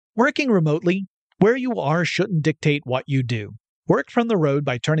Working remotely, where you are shouldn't dictate what you do. Work from the road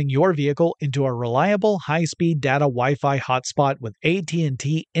by turning your vehicle into a reliable high-speed data Wi-Fi hotspot with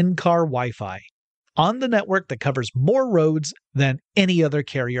AT&T in-car Wi-Fi. On the network that covers more roads than any other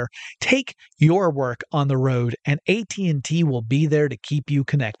carrier, take your work on the road and AT&T will be there to keep you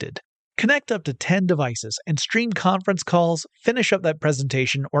connected. Connect up to 10 devices and stream conference calls, finish up that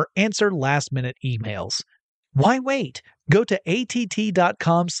presentation, or answer last-minute emails. Why wait? Go to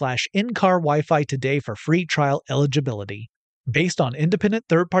att.com/in-car Wi-Fi today for free trial eligibility. Based on independent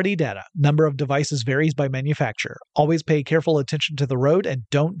third-party data, number of devices varies by manufacturer. Always pay careful attention to the road and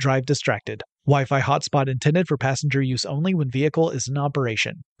don't drive distracted. Wi-Fi hotspot intended for passenger use only when vehicle is in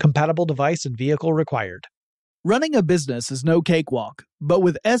operation. Compatible device and vehicle required. Running a business is no cakewalk, but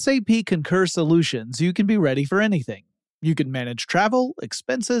with SAP Concur Solutions, you can be ready for anything. You can manage travel,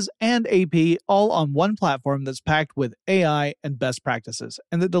 expenses, and AP all on one platform that's packed with AI and best practices,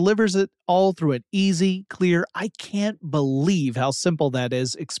 and that delivers it all through an easy, clear, I can't believe how simple that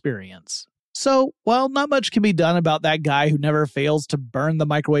is experience. So, while not much can be done about that guy who never fails to burn the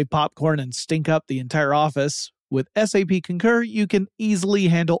microwave popcorn and stink up the entire office, with SAP Concur, you can easily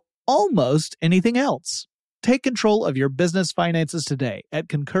handle almost anything else. Take control of your business finances today at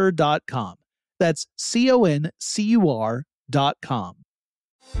Concur.com. That's CONCUR.com.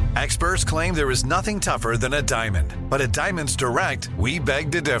 Experts claim there is nothing tougher than a diamond. But at Diamonds Direct, we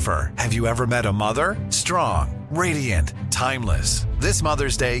beg to differ. Have you ever met a mother? Strong, radiant, timeless. This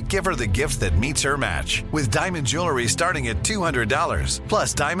Mother's Day, give her the gift that meets her match. With diamond jewelry starting at $200.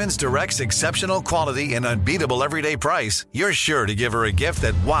 Plus Diamonds Direct's exceptional quality and unbeatable everyday price, you're sure to give her a gift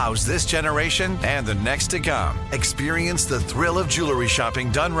that wows this generation and the next to come. Experience the thrill of jewelry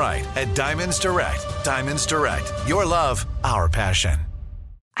shopping done right at Diamonds Direct. Diamonds Direct. Your love, our passion.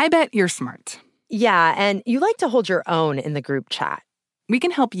 I bet you're smart. Yeah, and you like to hold your own in the group chat. We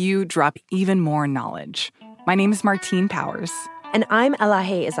can help you drop even more knowledge. My name is Martine Powers. And I'm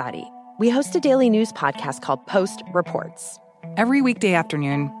Elahe Izadi. We host a daily news podcast called Post Reports. Every weekday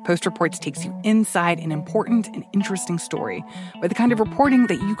afternoon, Post Reports takes you inside an important and interesting story with the kind of reporting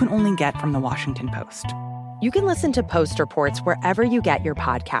that you can only get from the Washington Post. You can listen to Post Reports wherever you get your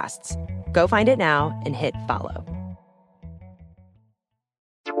podcasts. Go find it now and hit follow.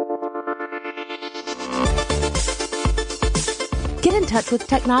 Get in touch with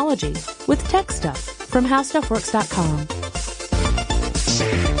technology with Tech Stuff from HowStuffWorks.com.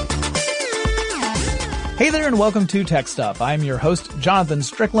 Hey there and welcome to Tech Stuff. I'm your host, Jonathan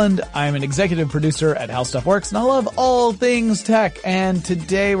Strickland. I'm an executive producer at How Stuff Works, and I love all things tech. And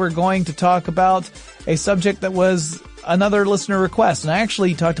today we're going to talk about a subject that was another listener request. And I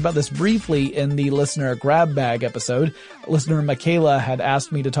actually talked about this briefly in the listener grab bag episode. Listener Michaela had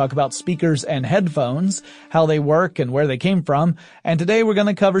asked me to talk about speakers and headphones, how they work and where they came from. And today we're going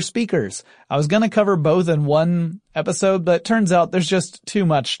to cover speakers. I was going to cover both in one episode, but it turns out there's just too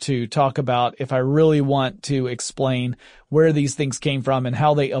much to talk about if I really want to explain where these things came from and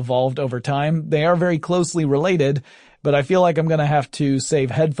how they evolved over time. They are very closely related, but I feel like I'm going to have to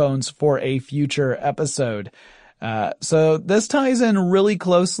save headphones for a future episode. So this ties in really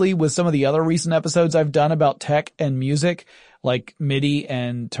closely with some of the other recent episodes I've done about tech and music, like MIDI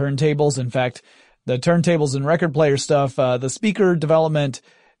and turntables. In fact, the turntables and record player stuff, the speaker development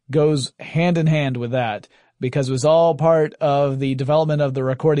goes hand in hand with that because it was all part of the development of the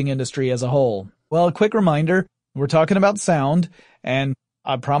recording industry as a whole. Well, a quick reminder, we're talking about sound, and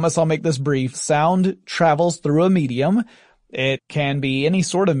I promise I'll make this brief. Sound travels through a medium. It can be any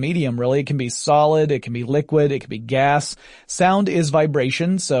sort of medium, really. It can be solid, it can be liquid, it can be gas. Sound is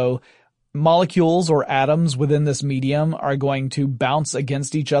vibration, so molecules or atoms within this medium are going to bounce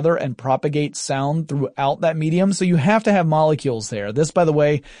against each other and propagate sound throughout that medium, so you have to have molecules there. This, by the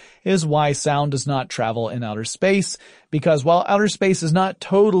way, is why sound does not travel in outer space, because while outer space is not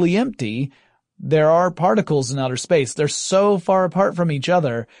totally empty, there are particles in outer space. They're so far apart from each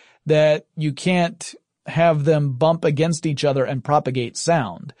other that you can't have them bump against each other and propagate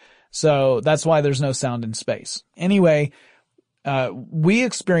sound. So that's why there's no sound in space. Anyway, we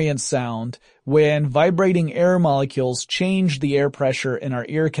experience sound when vibrating air molecules change the air pressure in our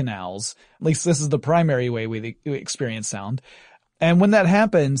ear canals. At least this is the primary way we experience sound. And when that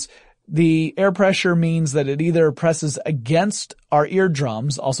happens, the air pressure means that it either presses against our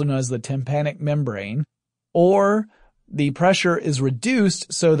eardrums, also known as the tympanic membrane, or the pressure is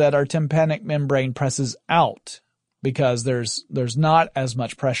reduced so that our tympanic membrane presses out because there's not as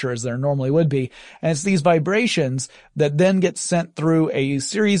much pressure as there normally would be. And it's these vibrations that then get sent through a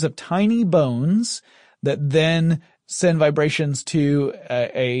series of tiny bones that then send vibrations to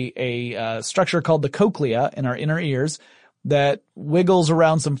a structure called the cochlea in our inner ears. that wiggles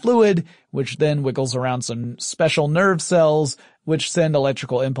around some fluid, which then wiggles around some special nerve cells, which send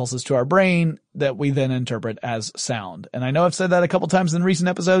electrical impulses to our brain that we then interpret as sound. And I know I've said that a couple times in recent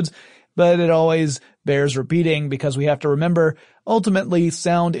episodes, but it always bears repeating because we have to remember, ultimately,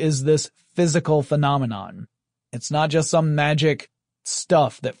 sound is this physical phenomenon. It's not just some magic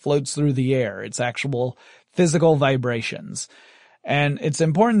stuff that floats through the air. It's actual physical vibrations. And it's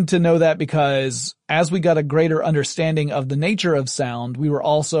important to know that because as we got a greater understanding of the nature of sound, we were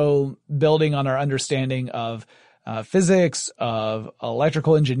also building on our understanding of physics, of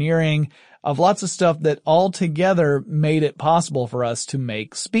electrical engineering, of lots of stuff that all together made it possible for us to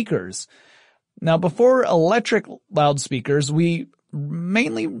make speakers. Now, before electric loudspeakers, we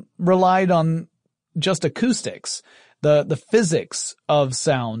mainly relied on just acoustics, the physics of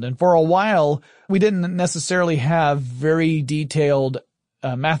sound. And for a while, we didn't necessarily have very detailed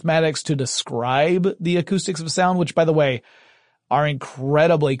mathematics to describe the acoustics of sound, which, by the way, are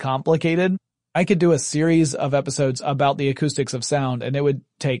incredibly complicated. I could do a series of episodes about the acoustics of sound, and it would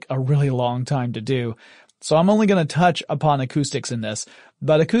take a really long time to do. So I'm only going to touch upon acoustics in this.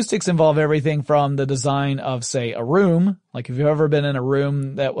 But acoustics involve everything from the design of, say, a room. Like if you've ever been in a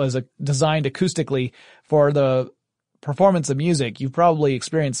room that was designed acoustically for the performance of music, you've probably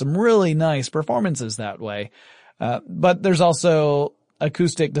experienced some really nice performances that way. But there's also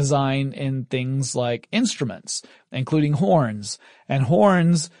acoustic design in things like instruments, including horns. And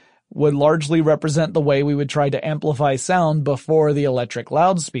horns would largely represent the way we would try to amplify sound before the electric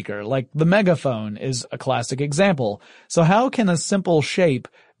loudspeaker, like the megaphone is a classic example. So how can a simple shape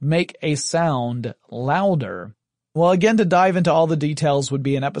make a sound louder? Well, again, to dive into all the details would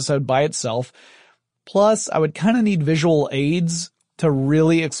be an episode by itself. Plus, I would kind of need visual aids to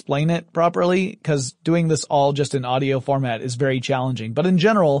really explain it properly, because doing this all just in audio format is very challenging. But in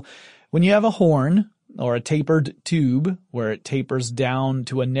general, when you have a horn, or a tapered tube where it tapers down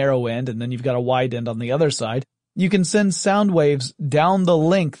to a narrow end and then you've got a wide end on the other side, you can send sound waves down the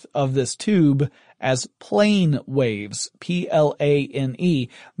length of this tube as plane waves, P-L-A-N-E.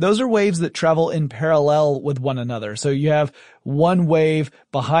 Those are waves that travel in parallel with one another. So you have one wave,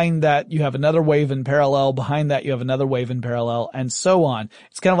 behind that you have another wave in parallel, behind that you have another wave in parallel, and so on.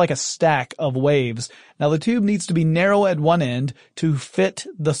 It's kind of like a stack of waves. Now the tube needs to be narrow at one end to fit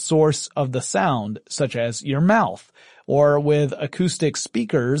the source of the sound, such as your mouth. Or with acoustic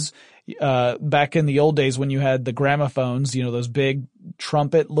speakers, back in the old days when you had the gramophones, you know, those big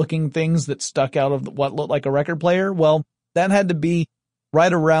trumpet-looking things that stuck out of what looked like a record player, well, that had to be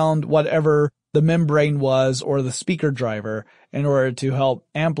right around whatever the membrane was or the speaker driver in order to help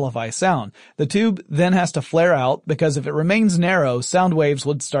amplify sound. The tube then has to flare out because if it remains narrow, sound waves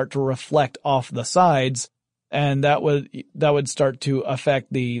would start to reflect off the sides, and that would start to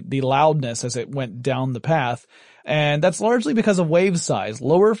affect the loudness as it went down the path. And that's largely because of wave size.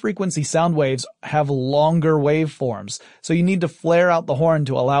 Lower frequency sound waves have longer waveforms, so you need to flare out the horn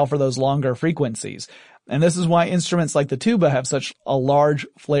to allow for those longer frequencies. And this is why instruments like the tuba have such a large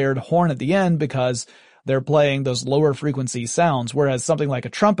flared horn at the end, because they're playing those lower frequency sounds, whereas something like a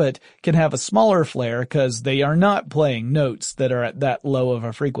trumpet can have a smaller flare because they are not playing notes that are at that low of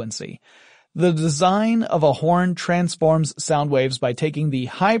a frequency. The design of a horn transforms sound waves by taking the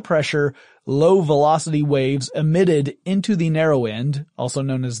high-pressure, low-velocity waves emitted into the narrow end, also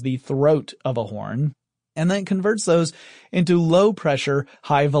known as the throat of a horn, and then converts those into low-pressure,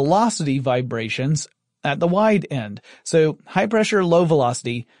 high-velocity vibrations at the wide end. So high-pressure,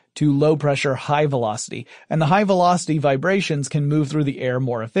 low-velocity to low-pressure, high-velocity, and the high-velocity vibrations can move through the air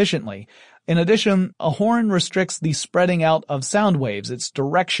more efficiently. In addition, a horn restricts the spreading out of sound waves. It's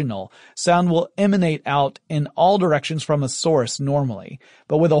directional. Sound will emanate out in all directions from a source normally.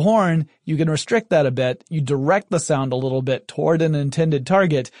 But with a horn, you can restrict that a bit. You direct the sound a little bit toward an intended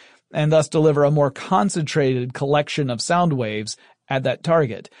target and thus deliver a more concentrated collection of sound waves at that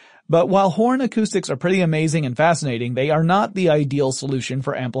target. But while horn acoustics are pretty amazing and fascinating, they are not the ideal solution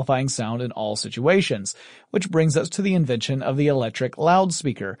for amplifying sound in all situations, which brings us to the invention of the electric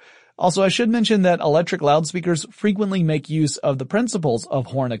loudspeaker. Also, I should mention that electric loudspeakers frequently make use of the principles of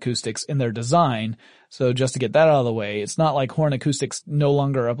horn acoustics in their design. So just to get that out of the way, it's not like horn acoustics no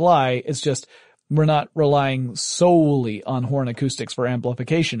longer apply. It's just we're not relying solely on horn acoustics for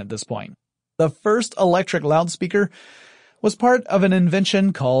amplification at this point. The first electric loudspeaker was part of an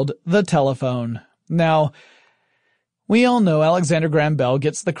invention called the telephone. Now, we all know Alexander Graham Bell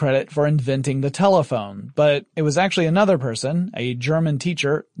gets the credit for inventing the telephone, but it was actually another person, a German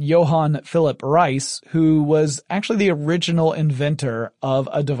teacher, Johann Philipp Reis, who was actually the original inventor of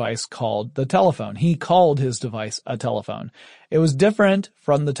a device called the telephone. He called his device a telephone. It was different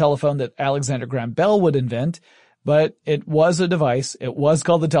from the telephone that Alexander Graham Bell would invent, But it was a device. It was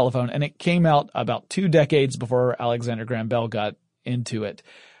called the telephone, and it came out about 2 decades before Alexander Graham Bell got into it.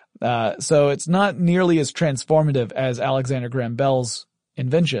 So it's not nearly as transformative as Alexander Graham Bell's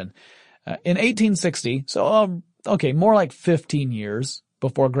invention. In 1860, so more like 15 years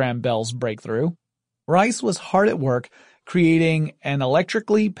before Graham Bell's breakthrough, Rice was hard at work creating an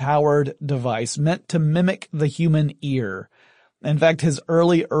electrically powered device meant to mimic the human ear. In fact, his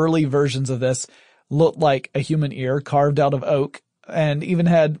early versions of this looked like a human ear carved out of oak, and even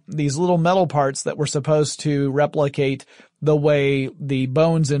had these little metal parts that were supposed to replicate the way the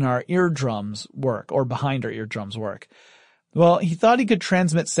bones in our eardrums work, or behind our eardrums work. Well, he thought he could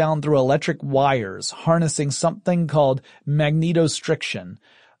transmit sound through electric wires, harnessing something called magnetostriction.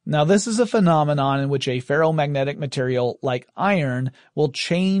 Now, this is a phenomenon in which a ferromagnetic material like iron will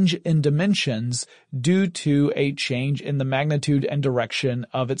change in dimensions due to a change in the magnitude and direction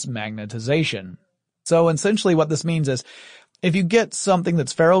of its magnetization. So essentially what this means is, if you get something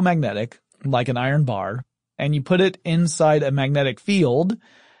that's ferromagnetic, like an iron bar, and you put it inside a magnetic field,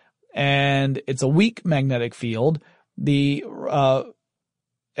 and it's a weak magnetic field,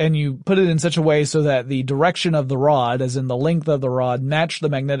 and you put it in such a way so that the direction of the rod, as in the length of the rod, matched the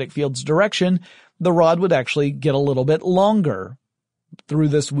magnetic field's direction, the rod would actually get a little bit longer through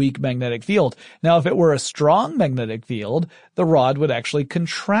this weak magnetic field. Now, if it were a strong magnetic field, the rod would actually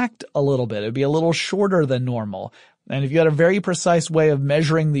contract a little bit. It would be a little shorter than normal. And if you had a very precise way of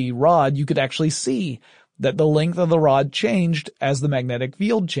measuring the rod, you could actually see that the length of the rod changed as the magnetic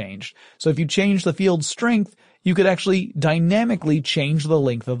field changed. So if you change the field strength, you could actually dynamically change the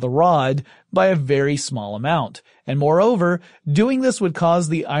length of the rod by a very small amount. And moreover, doing this would cause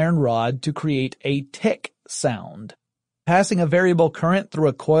the iron rod to create a tick sound. Passing a variable current through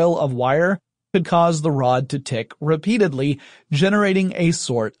a coil of wire could cause the rod to tick repeatedly, generating a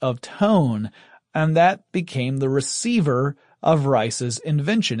sort of tone. And that became the receiver of Rice's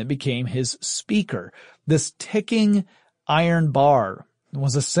invention. It became his speaker. This ticking iron bar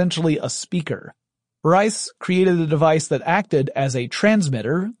was essentially a speaker. Rice created a device that acted as a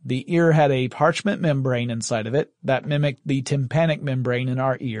transmitter. The ear had a parchment membrane inside of it that mimicked the tympanic membrane in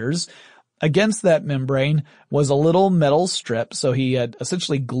our ears. Against that membrane was a little metal strip, so he had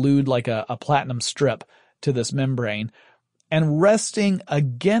essentially glued like a platinum strip to this membrane. And resting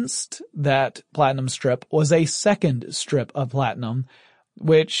against that platinum strip was a second strip of platinum,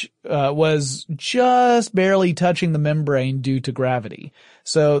 which was just barely touching the membrane due to gravity.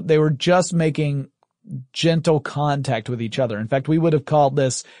 So they were just making gentle contact with each other. In fact, we would have called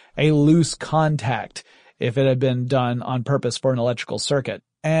this a loose contact if it had been done on purpose for an electrical circuit.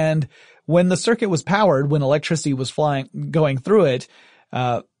 And when the circuit was powered, when electricity was going through it,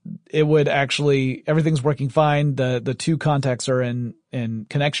 it would actually, everything's working fine. The two contacts are in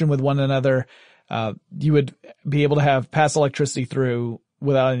connection with one another. You would be able to pass electricity through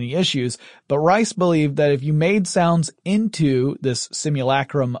without any issues. But Rice believed that if you made sounds into this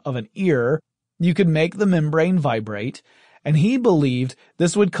simulacrum of an ear, you could make the membrane vibrate, and he believed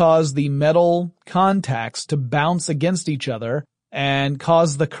this would cause the metal contacts to bounce against each other and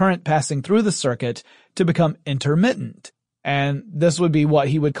cause the current passing through the circuit to become intermittent. And this would be what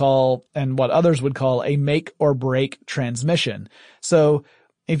he would call, and what others would call, a make or break transmission. So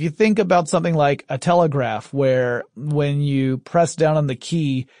if you think about something like a telegraph, where when you press down on the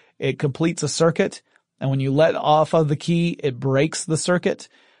key, it completes a circuit, and when you let off of the key, it breaks the circuit.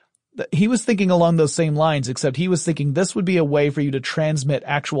 He was thinking along those same lines, except he was thinking this would be a way for you to transmit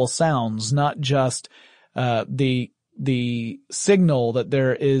actual sounds, not just the signal that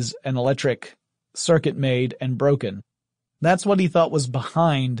there is an electric circuit made and broken. That's what he thought was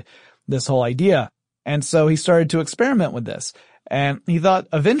behind this whole idea. And so he started to experiment with this. And he thought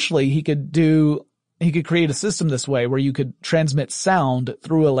eventually he could create a system this way where you could transmit sound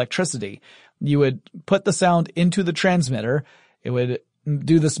through electricity. You would put the sound into the transmitter. It would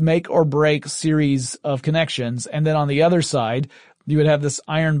do this make or break series of connections. And then on the other side, you would have this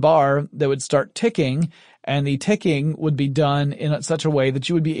iron bar that would start ticking, and the ticking would be done in such a way that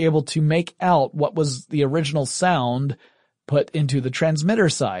you would be able to make out what was the original sound put into the transmitter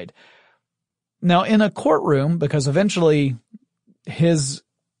side. Now, in a courtroom, because eventually his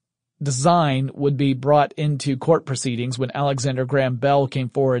design would be brought into court proceedings when Alexander Graham Bell came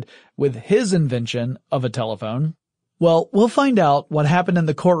forward with his invention of a telephone. Well, we'll find out what happened in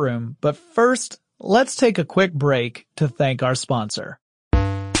the courtroom, but first, let's take a quick break to thank our sponsor.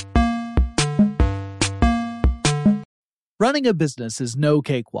 Running a business is no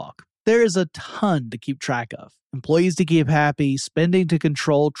cakewalk. There is a ton to keep track of. Employees to keep happy, spending to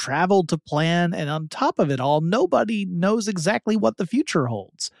control, travel to plan, and on top of it all, nobody knows exactly what the future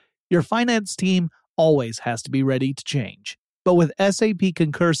holds. Your finance team always has to be ready to change. But with SAP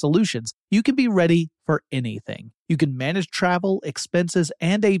Concur Solutions, you can be ready for anything. You can manage travel, expenses,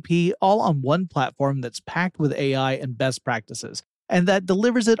 and AP all on one platform that's packed with AI and best practices, and that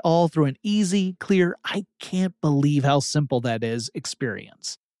delivers it all through an easy, clear, I can't believe how simple that is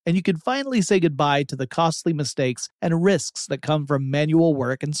experience. And you can finally say goodbye to the costly mistakes and risks that come from manual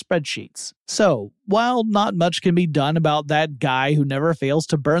work and spreadsheets. So, while not much can be done about that guy who never fails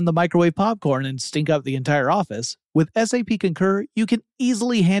to burn the microwave popcorn and stink up the entire office, with SAP Concur, you can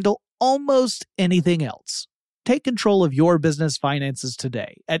easily handle almost anything else. Take control of your business finances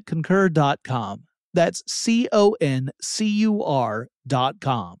today at Concur.com. That's CONCUR.com.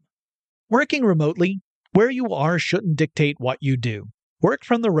 Working remotely, where you are shouldn't dictate what you do. Work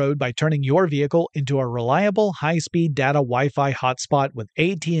from the road by turning your vehicle into a reliable high-speed data Wi-Fi hotspot with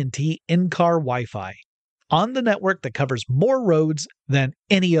AT&T in-car Wi-Fi. On the network that covers more roads than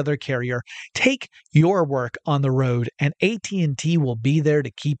any other carrier, take your work on the road and AT&T will be there to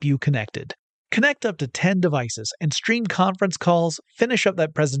keep you connected. Connect up to 10 devices and stream conference calls, finish up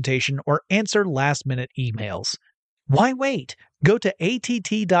that presentation, or answer last-minute emails. Why wait? Go to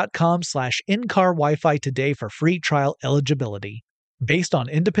att.com/in-car Wi-Fi today for free trial eligibility. Based on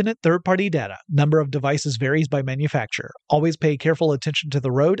independent third-party data, number of devices varies by manufacturer. Always pay careful attention to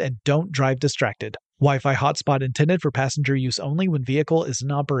the road and don't drive distracted. Wi-Fi hotspot intended for passenger use only when vehicle is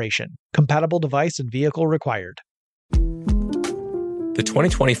in operation. Compatible device and vehicle required. The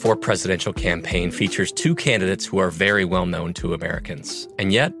 2024 presidential campaign features two candidates who are very well known to Americans.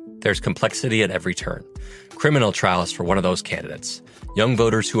 And yet, there's complexity at every turn. Criminal trials for one of those candidates. Young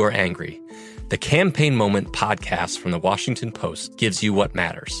voters who are angry. The Campaign Moment podcast from the Washington Post gives you what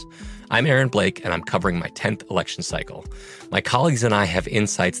matters. I'm Aaron Blake, and I'm covering my 10th election cycle. My colleagues and I have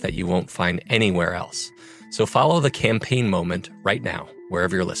insights that you won't find anywhere else. So follow the Campaign Moment right now,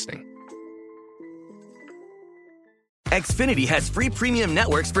 wherever you're listening. Xfinity has free premium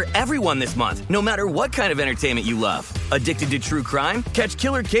networks for everyone this month, no matter what kind of entertainment you love. Addicted to true crime? Catch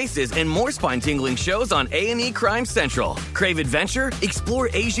killer cases and more spine-tingling shows on A&E Crime Central. Crave adventure? Explore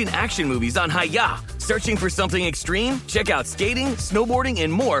Asian action movies on Hi-YAH. Searching for something extreme? Check out skating, snowboarding,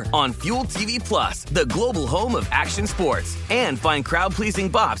 and more on Fuel TV Plus, the global home of action sports. And find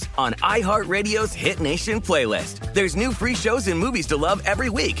crowd-pleasing bops on iHeartRadio's Hit Nation playlist. There's new free shows and movies to love every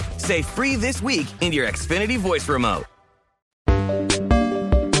week. Say free this week in your Xfinity voice remote.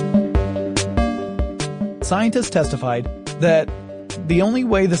 Scientists testified that the only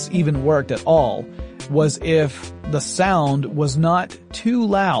way this even worked at all was if the sound was not too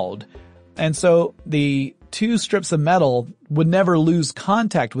loud. And so the two strips of metal would never lose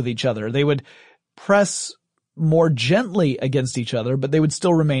contact with each other. They would press more gently against each other, but they would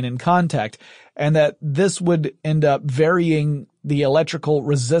still remain in contact. And that this would end up varying the electrical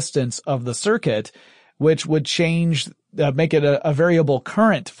resistance of the circuit, which would make it a variable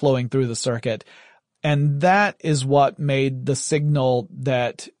current flowing through the circuit. And that is what made the signal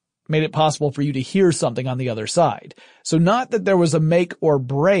that made it possible for you to hear something on the other side. So not that there was a make or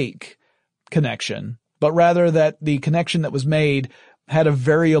break connection, but rather that the connection that was made had a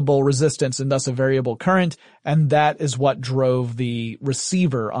variable resistance and thus a variable current, and that is what drove the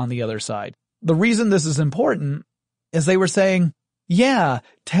receiver on the other side. The reason this is important is they were saying, yeah,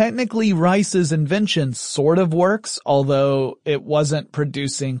 technically Rice's invention sort of works, although it wasn't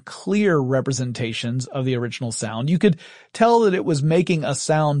producing clear representations of the original sound. You could tell that it was making a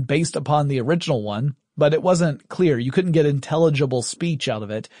sound based upon the original one, but it wasn't clear. You couldn't get intelligible speech out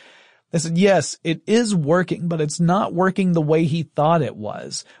of it. They said, yes, it is working, but it's not working the way he thought it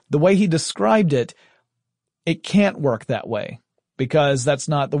was. The way he described it, it can't work that way. Because that's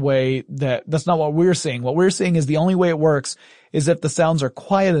not what we're seeing. What we're seeing is the only way it works is if the sounds are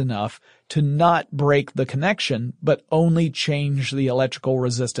quiet enough to not break the connection, but only change the electrical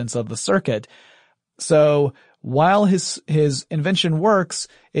resistance of the circuit. So while his invention works,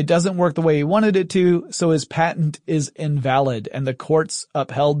 it doesn't work the way he wanted it to, so his patent is invalid, and the courts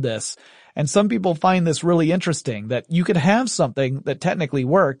upheld this. And some people find this really interesting, that you could have something that technically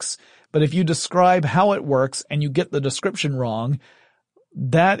works, but if you describe how it works and you get the description wrong,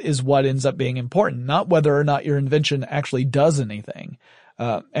 that is what ends up being important, not whether or not your invention actually does anything.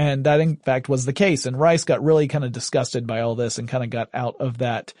 And that in fact was the case. And Rice got really kind of disgusted by all this and kind of got out of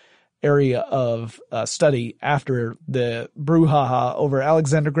that area of study after the brouhaha over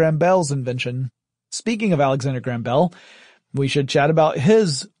Alexander Graham Bell's invention. Speaking of Alexander Graham Bell, we should chat about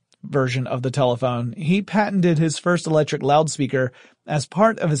his version of the telephone. He patented his first electric loudspeaker as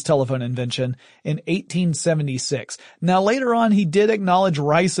part of his telephone invention in 1876. Now later on, he did acknowledge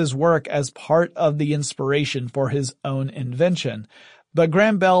Rice's work as part of the inspiration for his own invention. But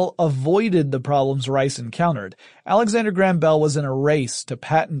Graham Bell avoided the problems Rice encountered. Alexander Graham Bell was in a race to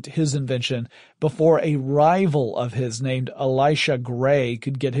patent his invention before a rival of his named Elisha Gray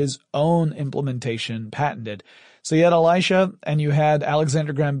could get his own implementation patented. So you had Elisha and you had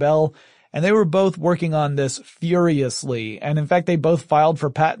Alexander Graham Bell, and they were both working on this furiously. And in fact, they both filed for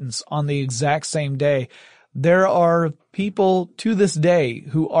patents on the exact same day. There are people to this day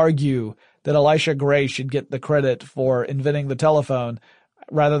who argue that Elisha Gray should get the credit for inventing the telephone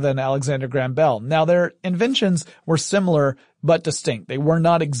rather than Alexander Graham Bell. Now, their inventions were similar but distinct. They were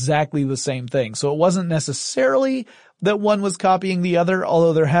not exactly the same thing. So it wasn't necessarily that one was copying the other,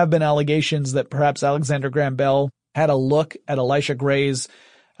 although there have been allegations that perhaps Alexander Graham Bell had a look at Elisha Gray's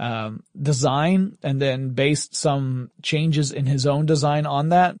design and then based some changes in his own design on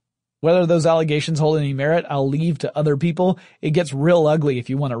that. Whether those allegations hold any merit, I'll leave to other people. It gets real ugly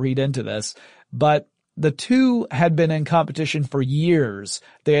if you want to read into this. But the two had been in competition for years.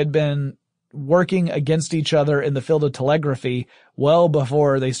 They had been working against each other in the field of telegraphy well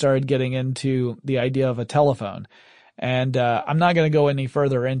before they started getting into the idea of a telephone. And I'm not going to go any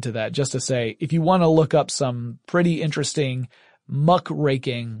further into that, just to say, if you want to look up some pretty interesting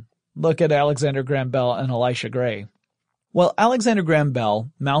muckraking, look at Alexander Graham Bell and Elisha Gray. Well, Alexander Graham Bell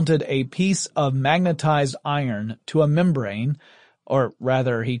mounted a piece of magnetized iron to a membrane, or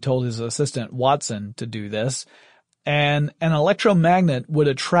rather he told his assistant Watson to do this, and an electromagnet would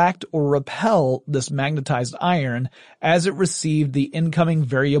attract or repel this magnetized iron as it received the incoming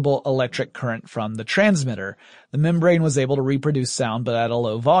variable electric current from the transmitter. The membrane was able to reproduce sound but at a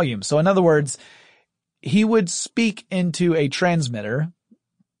low volume. So in other words, he would speak into a transmitter.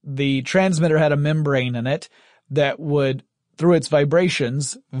 The transmitter had a membrane in it that would, through its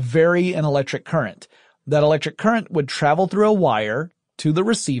vibrations, vary an electric current. That electric current would travel through a wire to the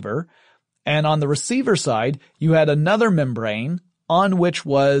receiver, and on the receiver side, you had another membrane on which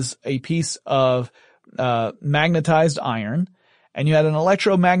was a piece of magnetized iron, and you had an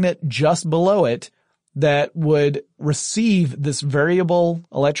electromagnet just below it that would receive this variable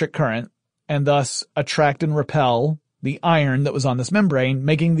electric current and thus attract and repel the iron that was on this membrane,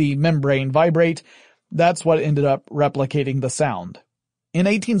 making the membrane vibrate. That's what ended up replicating the sound. In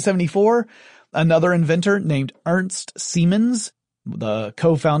 1874, another inventor named Ernst Siemens, the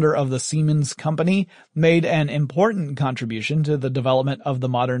co-founder of the Siemens Company, made an important contribution to the development of the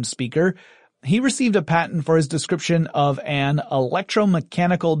modern speaker. He received a patent for his description of an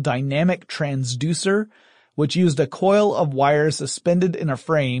electromechanical dynamic transducer, which used a coil of wire suspended in a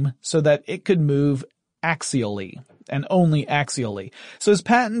frame so that it could move axially, and only axially. So his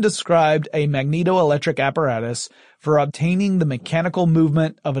patent described a magnetoelectric apparatus for obtaining the mechanical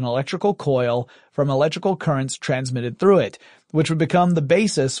movement of an electrical coil from electrical currents transmitted through it, which would become the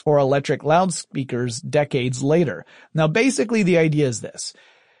basis for electric loudspeakers decades later. Now basically the idea is this.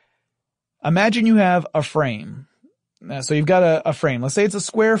 Imagine you have a frame. So you've got a frame. Let's say it's a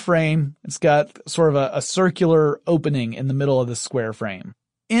square frame. It's got sort of a circular opening in the middle of the square frame.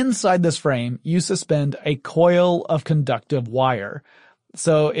 Inside this frame, you suspend a coil of conductive wire.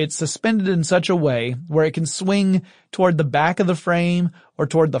 So it's suspended in such a way where it can swing toward the back of the frame or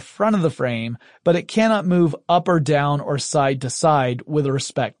toward the front of the frame, but it cannot move up or down or side to side with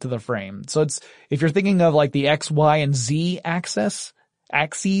respect to the frame. So if you're thinking of like the X, Y, and Z axes,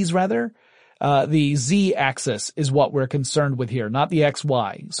 the Z axis is what we're concerned with here, not the X,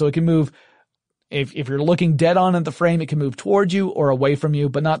 Y. So it can move. If you're looking dead on at the frame, it can move towards you or away from you,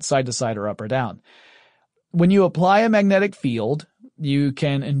 but not side to side or up or down. When you apply a magnetic field, you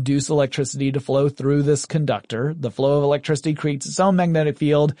can induce electricity to flow through this conductor. The flow of electricity creates its own magnetic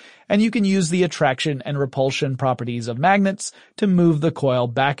field, and you can use the attraction and repulsion properties of magnets to move the coil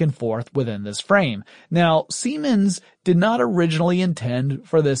back and forth within this frame. Now, Siemens did not originally intend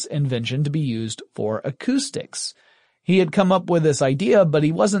for this invention to be used for acoustics. He had come up with this idea, but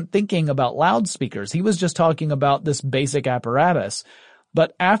he wasn't thinking about loudspeakers. He was just talking about this basic apparatus.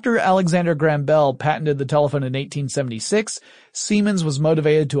 But after Alexander Graham Bell patented the telephone in 1876, Siemens was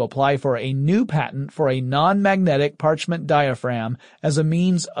motivated to apply for a new patent for a non-magnetic parchment diaphragm as a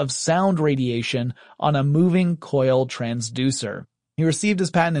means of sound radiation on a moving coil transducer. He received his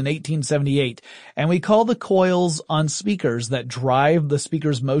patent in 1878, and we call the coils on speakers that drive the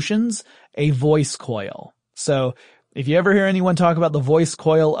speaker's motions a voice coil. So, if you ever hear anyone talk about the voice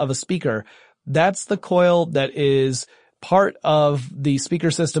coil of a speaker, that's the coil that is part of the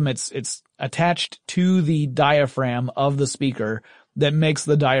speaker system. It's attached to the diaphragm of the speaker that makes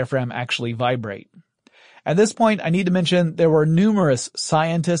the diaphragm actually vibrate. At this point, I need to mention there were numerous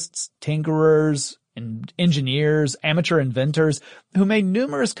scientists, tinkerers, and engineers, amateur inventors who made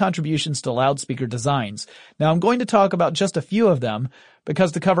numerous contributions to loudspeaker designs. Now I'm going to talk about just a few of them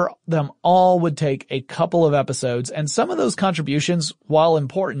because to cover them all would take a couple of episodes, and some of those contributions, while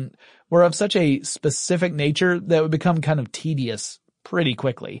important, were of such a specific nature that it would become kind of tedious pretty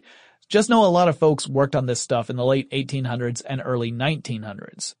quickly. Just know a lot of folks worked on this stuff in the late 1800s and early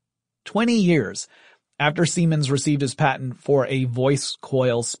 1900s. 20 years after Siemens received his patent for a voice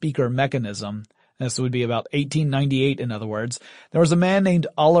coil speaker mechanism, this would be about 1898 in other words, there was a man named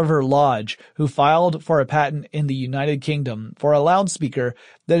Oliver Lodge who filed for a patent in the United Kingdom for a loudspeaker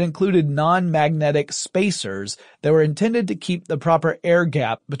that included non-magnetic spacers that were intended to keep the proper air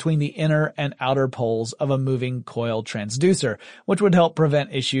gap between the inner and outer poles of a moving coil transducer, which would help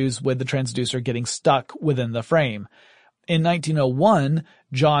prevent issues with the transducer getting stuck within the frame. In 1901,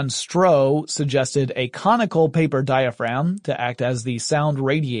 John Stroh suggested a conical paper diaphragm to act as the sound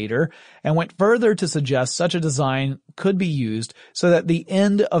radiator and went further to suggest such a design could be used so that the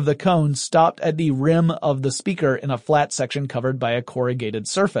end of the cone stopped at the rim of the speaker in a flat section covered by a corrugated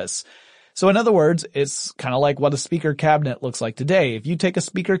surface. So in other words, it's kind of like what a speaker cabinet looks like today. If you take a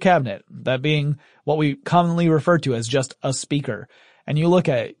speaker cabinet, that being what we commonly refer to as just a speaker, and you look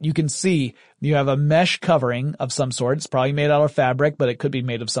at it, you can see you have a mesh covering of some sort. It's probably made out of fabric, but it could be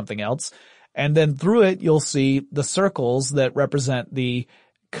made of something else. And then through it, you'll see the circles that represent the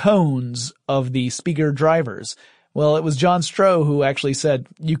cones of the speaker drivers. Well, it was John Stroh who actually said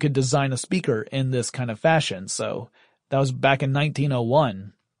you could design a speaker in this kind of fashion. So that was back in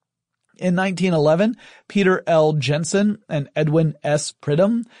 1901. In 1911, Peter L. Jensen and Edwin S.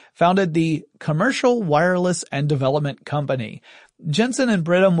 Pridham founded the Commercial Wireless and Development Company. Jensen and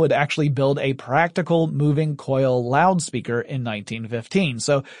Pridham would actually build a practical moving coil loudspeaker in 1915.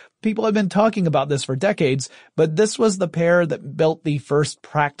 So people have been talking about this for decades, but this was the pair that built the first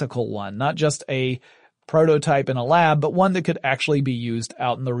practical one, not just a prototype in a lab, but one that could actually be used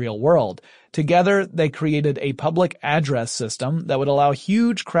out in the real world. Together, they created a public address system that would allow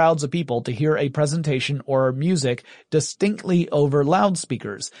huge crowds of people to hear a presentation or music distinctly over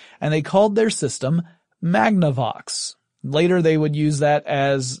loudspeakers, and they called their system Magnavox. Later, they would use that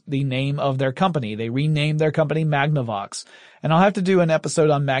as the name of their company. They renamed their company Magnavox. And I'll have to do an episode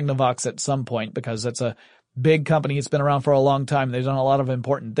on Magnavox at some point because it's a big company. It's been around for a long time. They've done a lot of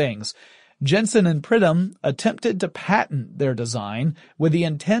important things. Jensen and Pridham attempted to patent their design with the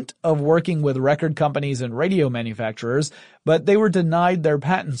intent of working with record companies and radio manufacturers, but they were denied their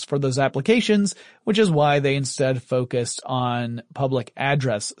patents for those applications, which is why they instead focused on public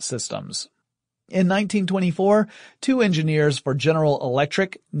address systems. In 1924, two engineers for General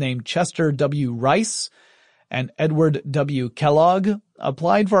Electric named Chester W. Rice and Edward W. Kellogg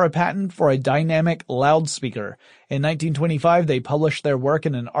applied for a patent for a dynamic loudspeaker. In 1925, they published their work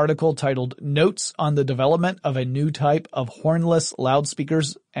in an article titled Notes on the Development of a New Type of Hornless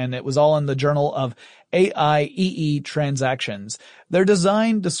Loudspeakers, and it was all in the Journal of AIEE Transactions. Their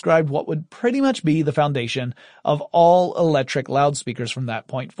design described what would pretty much be the foundation of all electric loudspeakers from that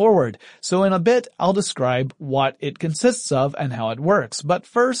point forward. So in a bit, I'll describe what it consists of and how it works. But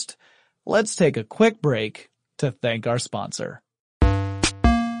first, let's take a quick break to thank our sponsor.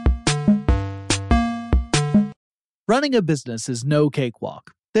 Running a business is no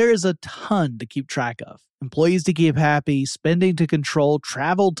cakewalk. There is a ton to keep track of. Employees to keep happy, spending to control,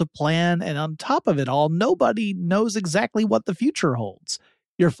 travel to plan, and on top of it all, nobody knows exactly what the future holds.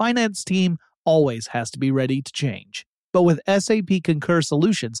 Your finance team always has to be ready to change. But with SAP Concur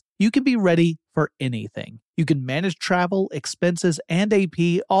Solutions, you can be ready for anything. You can manage travel, expenses, and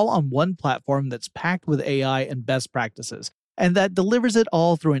AP all on one platform that's packed with AI and best practices, and that delivers it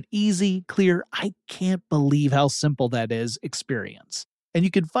all through an easy, clear, I can't believe how simple that is experience. And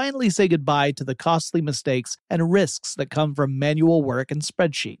you can finally say goodbye to the costly mistakes and risks that come from manual work and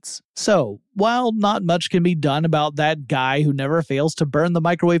spreadsheets. So, while not much can be done about that guy who never fails to burn the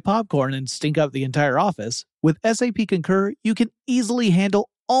microwave popcorn and stink up the entire office, with SAP Concur, you can easily handle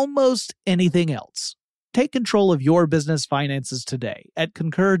almost anything else. Take control of your business finances today at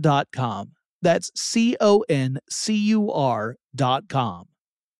Concur.com. That's CONCUR.com.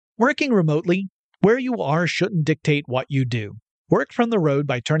 Working remotely, where you are shouldn't dictate what you do. Work from the road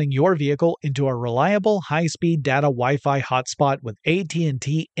by turning your vehicle into a reliable high-speed data Wi-Fi hotspot with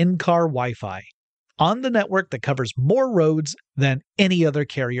AT&T in-car Wi-Fi. On the network that covers more roads than any other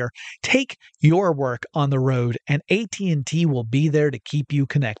carrier, take your work on the road and AT&T will be there to keep you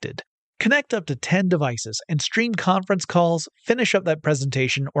connected. Connect up to 10 devices and stream conference calls, finish up that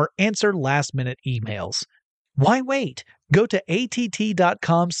presentation, or answer last-minute emails. Why wait? Go to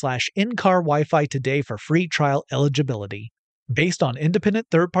att.com/in-car Wi-Fi today for free trial eligibility. Based on independent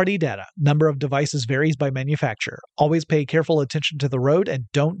third-party data, number of devices varies by manufacturer. Always pay careful attention to the road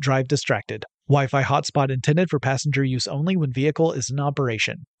and don't drive distracted. Wi-Fi hotspot intended for passenger use only when vehicle is in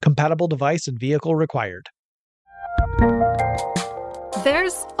operation. Compatible device and vehicle required.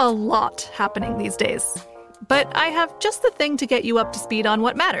 There's a lot happening these days, but I have just the thing to get you up to speed on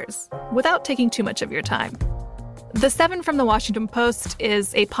what matters, without taking too much of your time. The 7 from the Washington Post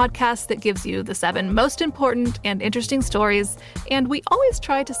is a podcast that gives you the 7 most important and interesting stories, and we always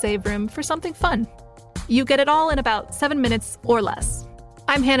try to save room for something fun. You get it all in about 7 minutes or less.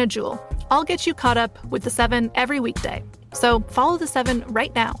 I'm Hannah Jewell. I'll get you caught up with the 7 every weekday. So follow the 7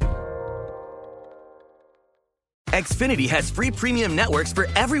 right now. Xfinity has free premium networks for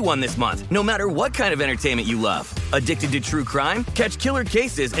everyone this month, no matter what kind of entertainment you love. Addicted to true crime? Catch killer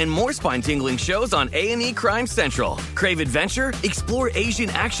cases and more spine-tingling shows on A&E Crime Central. Crave adventure? Explore Asian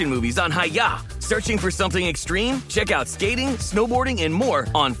action movies on Hi-YAH. Searching for something extreme? Check out skating, snowboarding, and more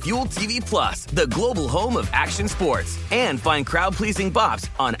on Fuel TV Plus, the global home of action sports. And find crowd-pleasing bops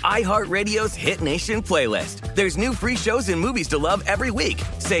on iHeartRadio's Hit Nation playlist. There's new free shows and movies to love every week.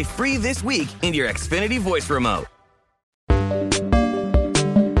 Say free this week in your Xfinity voice remote.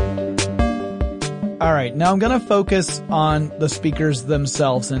 All right, now I'm going to focus on the speakers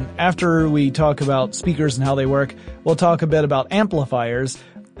themselves, and after we talk about speakers and how they work, we'll talk a bit about amplifiers,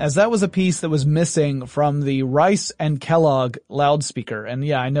 as that was a piece that was missing from the Rice and Kellogg loudspeaker. And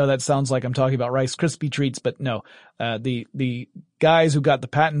yeah, I know that sounds like I'm talking about Rice Krispie Treats, but no, the guys who got the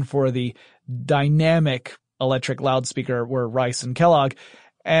patent for the dynamic electric loudspeaker were Rice and Kellogg.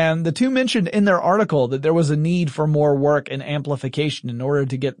 And the two mentioned in their article that there was a need for more work in amplification in order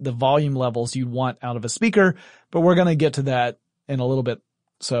to get the volume levels you'd want out of a speaker, but we're going to get to that in a little bit,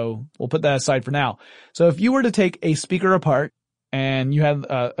 so we'll put that aside for now. So if you were to take a speaker apart and you had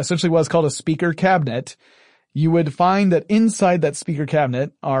essentially what's called a speaker cabinet, you would find that inside that speaker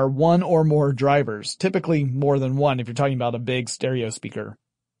cabinet are one or more drivers, typically more than one if you're talking about a big stereo speaker.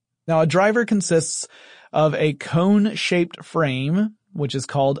 Now, a driver consists of a cone-shaped frame, which is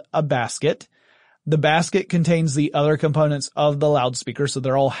called a basket. The basket contains the other components of the loudspeaker, so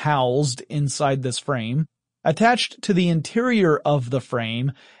they're all housed inside this frame. Attached to the interior of the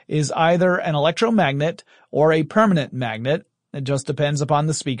frame is either an electromagnet or a permanent magnet. It just depends upon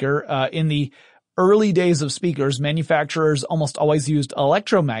the speaker. In the early days of speakers, manufacturers almost always used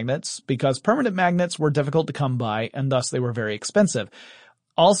electromagnets because permanent magnets were difficult to come by and thus they were very expensive.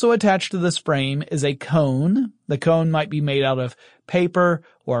 Also attached to this frame is a cone. The cone might be made out of paper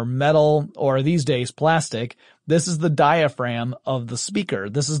or metal or these days plastic. This is the diaphragm of the speaker.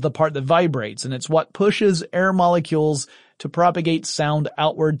 This is the part that vibrates, and it's what pushes air molecules to propagate sound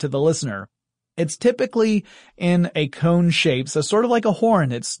outward to the listener. It's typically in a cone shape, so sort of like a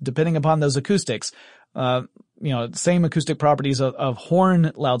horn. It's depending upon those acoustics. Same acoustic properties of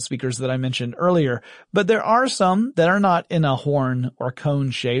horn loudspeakers that I mentioned earlier. But there are some that are not in a horn or cone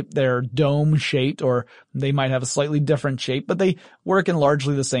shape. They're dome shaped, or they might have a slightly different shape, but they work in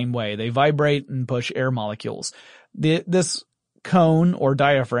largely the same way. They vibrate and push air molecules. This cone or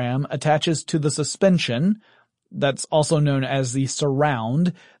diaphragm attaches to the suspension. That's also known as the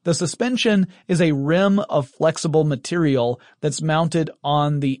surround. The suspension is a rim of flexible material that's mounted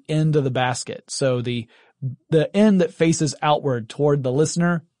on the end of the basket. So the end that faces outward toward the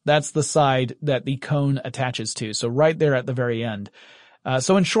listener, that's the side that the cone attaches to. So right there at the very end.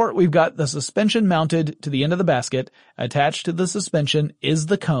 So in short, we've got the suspension mounted to the end of the basket. Attached to the suspension is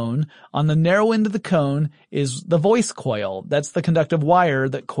the cone. On the narrow end of the cone is the voice coil. That's the conductive wire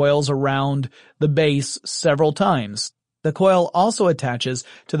that coils around the base several times. The coil also attaches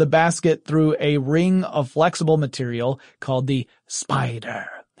to the basket through a ring of flexible material called the spider.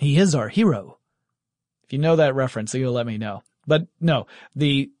 He is our hero. If you know that reference, you'll let me know. But no,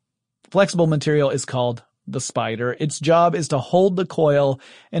 the flexible material is called the spider. Its job is to hold the coil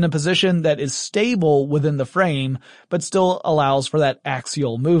in a position that is stable within the frame, but still allows for that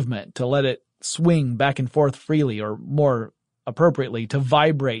axial movement to let it swing back and forth freely, or more appropriately, to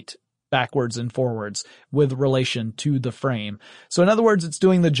vibrate backwards and forwards with relation to the frame. So in other words, it's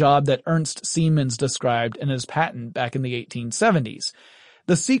doing the job that Ernst Siemens described in his patent back in the 1870s.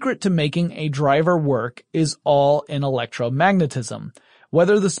 The secret to making a driver work is all in electromagnetism.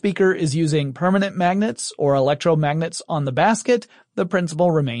 Whether the speaker is using permanent magnets or electromagnets on the basket, the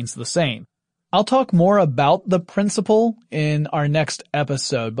principle remains the same. I'll talk more about the principle in our next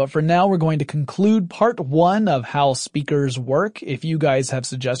episode, but for now we're going to conclude part 1 of how speakers work. If you guys have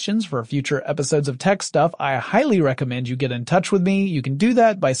suggestions for future episodes of Tech Stuff, I highly recommend you get in touch with me. You can do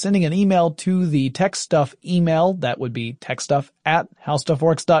that by sending an email to the Tech Stuff email. That would be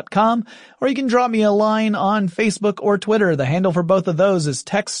techstuff@howstuffworks.com, or you can drop me a line on Facebook or Twitter. The handle for both of those is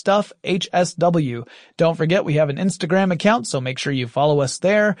TechStuffHSW. Don't forget we have an Instagram account, so make sure you follow us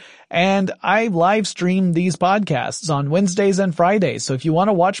there. And I live stream these podcasts on Wednesdays and Fridays. So if you want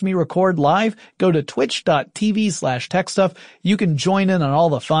to watch me record live, go to twitch.tv/techstuff. You can join in on all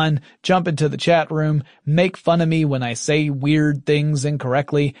the fun, jump into the chat room, make fun of me when I say weird things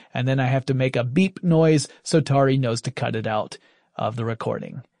incorrectly, and then I have to make a beep noise so Tari knows to cut it out of the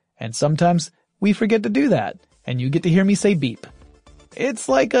recording. And sometimes we forget to do that, and you get to hear me say beep. It's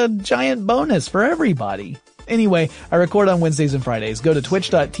like a giant bonus for everybody. Anyway, I record on Wednesdays and Fridays. Go to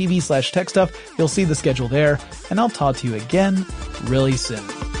twitch.tv/techstuff. You'll see the schedule there, and I'll talk to you again really soon.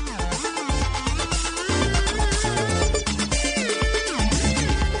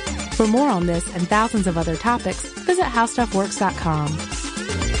 For more on this and thousands of other topics, visit howstuffworks.com.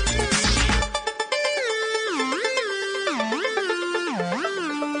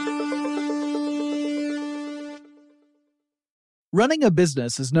 Running a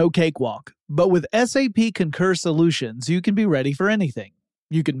business is no cakewalk, but with SAP Concur Solutions, you can be ready for anything.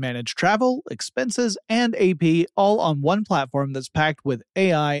 You can manage travel, expenses, and AP all on one platform that's packed with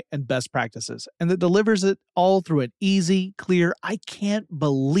AI and best practices, and that delivers it all through an easy, clear, I can't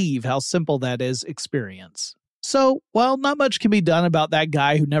believe how simple that is experience. So, while not much can be done about that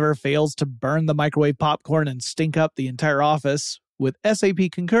guy who never fails to burn the microwave popcorn and stink up the entire office, with SAP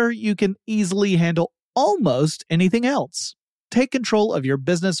Concur, you can easily handle almost anything else. Take control of your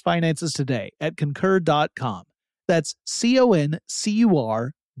business finances today at Concur.com. That's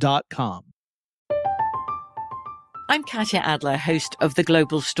CONCUR.com. I'm Katya Adler, host of The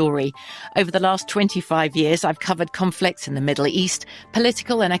Global Story. Over the last 25 years, I've covered conflicts in the Middle East,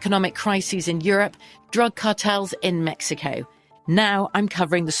 political and economic crises in Europe, drug cartels in Mexico. Now I'm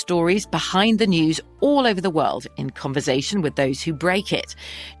covering the stories behind the news all over the world in conversation with those who break it.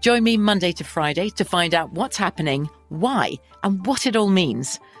 Join me Monday to Friday to find out what's happening, why, and what it all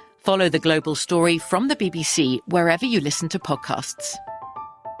means. Follow The Global Story from the BBC wherever you listen to podcasts.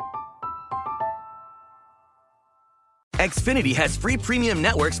 Xfinity has free premium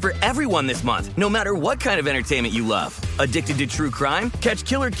networks for everyone this month, no matter what kind of entertainment you love. Addicted to true crime? Catch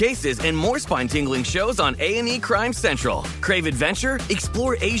killer cases and more spine-tingling shows on A&E Crime Central. Crave adventure?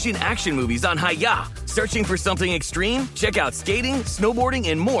 Explore Asian action movies on Hi-Ya. Searching for something extreme? Check out skating, snowboarding,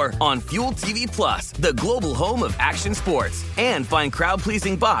 and more on Fuel TV Plus, the global home of action sports. And find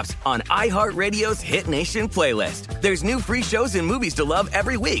crowd-pleasing bops on iHeartRadio's Hit Nation playlist. There's new free shows and movies to love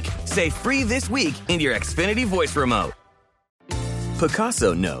every week. Say free this week in your Xfinity voice remote.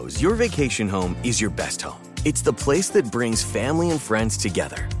 Pacaso knows your vacation home is your best home. It's the place that brings family and friends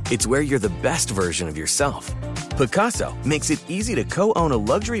together. It's where you're the best version of yourself. Pacaso makes it easy to co-own a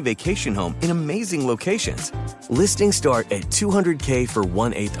luxury vacation home in amazing locations. Listings start at $200K for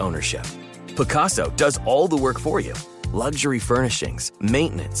 1/8 ownership. Pacaso does all the work for you. Luxury furnishings,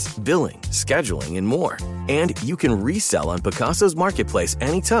 maintenance, billing, scheduling, and more. And you can resell on Pacaso's marketplace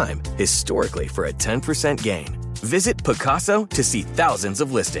anytime, historically for a 10% gain. Visit Pacaso to see thousands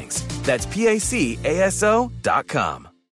of listings. That's PACASO.com.